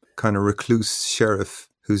kind of recluse sheriff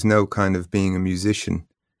who's now kind of being a musician.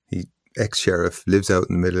 He, ex-sheriff, lives out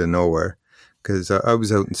in the middle of nowhere. Because I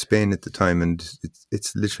was out in Spain at the time, and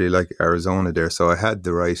it's literally like Arizona there. So I had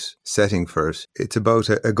the right setting for it. It's about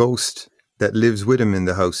a ghost that lives with him in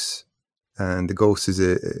the house, and the ghost is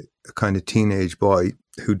a kind of teenage boy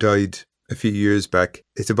who died a few years back.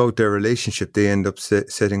 It's about their relationship. They end up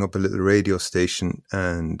setting up a little radio station,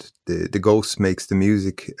 and the ghost makes the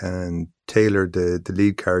music, and Taylor, the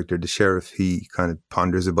lead character, the sheriff, he kind of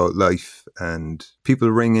ponders about life, and people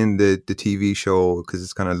ring in the TV show because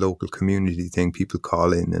it's kind of a local community thing. People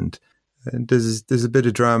call in, and there's a bit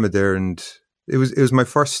of drama there, and it was my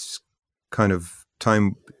first kind of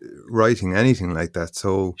time writing anything like that.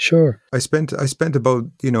 So sure, I spent about,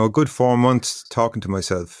 you know, a good 4 months talking to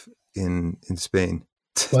myself in Spain.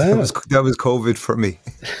 Wow. that was COVID for me.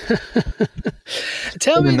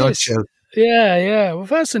 Tell me this. Yeah. Well,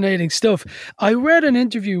 fascinating stuff. I read an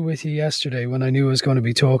interview with you yesterday when I knew I was going to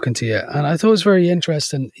be talking to you, and I thought it was very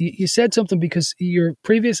interesting. You said something because your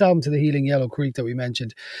previous album, To the Healing, Yellow Creek, that we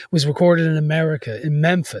mentioned, was recorded in America, in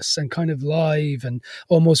Memphis, and kind of live and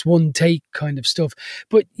almost one take kind of stuff.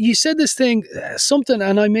 But you said this thing, something,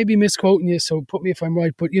 and I may be misquoting you, so put me if I'm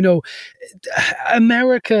right, but, you know,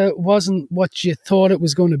 America wasn't what you thought it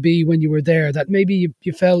was going to be when you were there, that maybe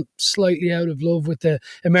you felt slightly out of love with the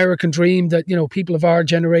American dream that, you know, people of our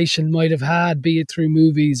generation might have had, be it through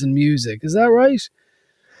movies and music. Is that right?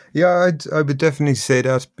 Yeah, I would definitely say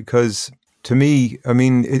that, because to me, I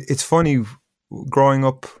mean, it's funny, growing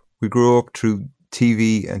up, we grew up through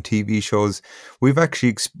TV and TV shows. We've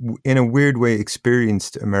actually, in a weird way,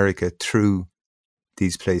 experienced America through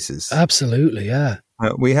these places. Absolutely, yeah.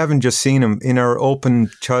 We haven't just seen them in our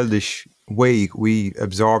open, childish way. We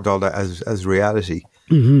absorbed all that as reality.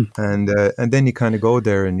 Mm-hmm. And then you kind of go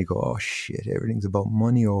there and you go, oh shit, everything's about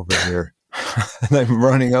money over here. And I'm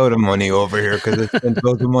running out of money over here because I spent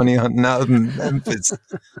loads of money on an album in Memphis.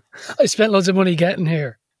 I spent loads of money getting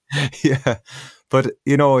here. Yeah. But,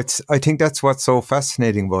 you know, I think that's what's so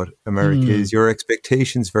fascinating about America is your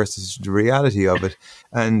expectations versus the reality of it.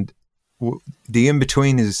 And the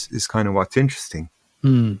in-between is kind of what's interesting.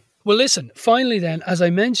 Well, listen, finally then, as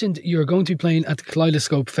I mentioned, you're going to be playing at the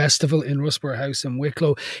Kaleidoscope Festival in Rusborough House in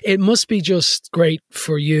Wicklow. It must be just great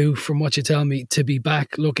for you, from what you tell me, to be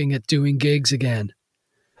back looking at doing gigs again.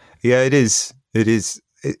 Yeah, it is. It is.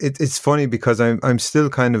 It's funny because I'm still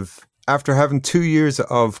kind of, after having 2 years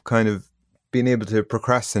of kind of being able to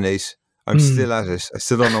procrastinate, I'm still at it. I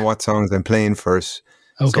still don't know what songs I'm playing first.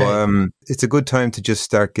 Okay. So it's a good time to just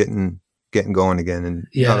start getting going again and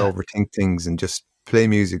not overthink things and just play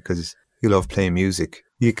music, because you love playing music.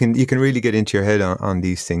 You can really get into your head on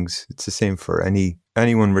these things. It's the same for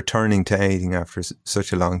anyone returning to anything after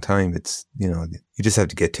such a long time. It's, you know, you just have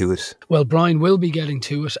to get to it. Well, Brian will be getting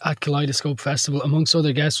to it at Kaleidoscope Festival. Amongst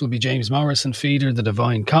other guests will be James Morrison, Feeder, The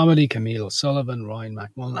Divine Comedy, Camille O'Sullivan, Ryan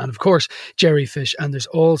McMullen, and of course Jerry Fish. And there's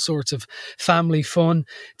all sorts of family fun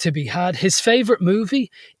to be had. His favourite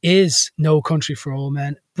movie is No Country for Old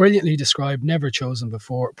Men. Brilliantly described, never chosen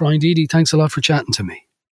before. Brian Deedy, thanks a lot for chatting to me.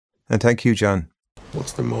 And thank you, John.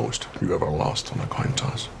 What's the most you ever lost on a coin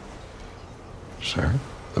toss? Sir?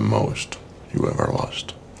 The most you ever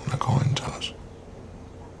lost on a coin toss?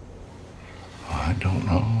 I don't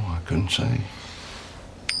know. I couldn't say.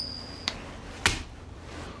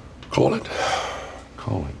 Call it.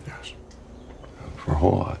 Call it? Yes. For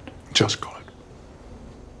what? Just call it.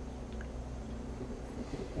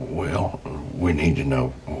 Well, we We need to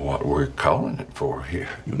know what we're calling it for here.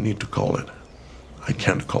 You need to call it. I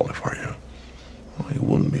can't call it for you. Well, it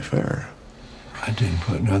wouldn't be fair. I didn't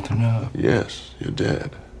put nothing up. Yes, you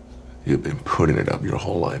did. You've been putting it up your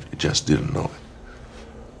whole life. You just didn't know it.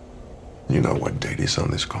 You know what date is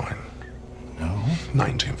on this coin? No.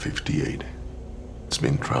 1958. It's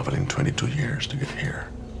been traveling 22 years to get here.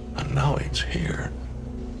 And now it's here.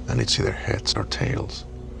 And it's either heads or tails.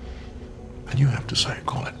 And you have to say,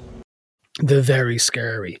 call it. The very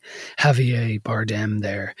scary Javier Bardem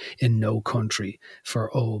there in No Country for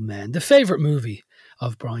Old Men, the favourite movie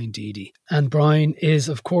of Brian Deedy. And Brian is,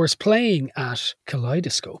 of course, playing at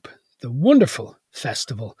Kaleidoscope, the wonderful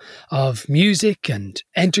festival of music and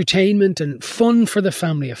entertainment and fun for the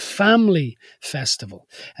family, a family festival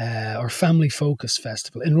or family focus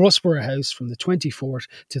festival in Russborough House from the 24th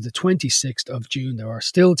to the 26th of June. There are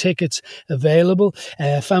still tickets available,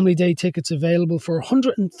 family day tickets available for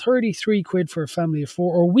 133 quid for a family of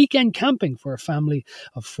four, or weekend camping for a family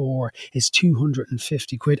of four is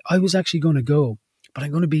 250 quid. I was actually going to go, but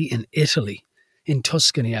I'm going to be in Italy, in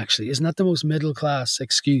Tuscany actually. Isn't that the most middle class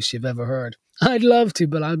excuse you've ever heard? I'd love to,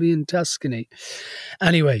 but I'll be in Tuscany.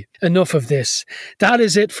 Anyway, enough of this. That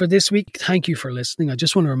is it for this week. Thank you for listening. I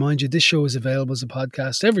just want to remind you, this show is available as a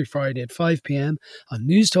podcast every Friday at 5 p.m. on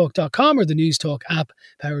newstalk.com or the Newstalk app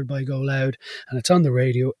powered by Go Loud. And it's on the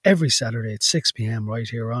radio every Saturday at 6 p.m. right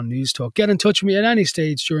here on Newstalk. Get in touch with me at any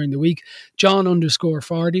stage during the week.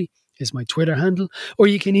 John_Fardy is my Twitter handle, or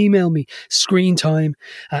you can email me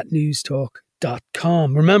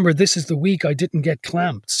screentime@newstalk.com. Remember, this is the week I didn't get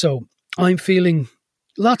clamped, so I'm feeling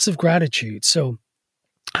lots of gratitude. So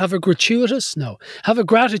have a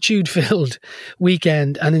gratitude-filled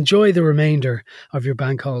weekend and enjoy the remainder of your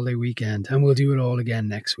bank holiday weekend. And we'll do it all again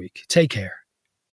next week. Take care.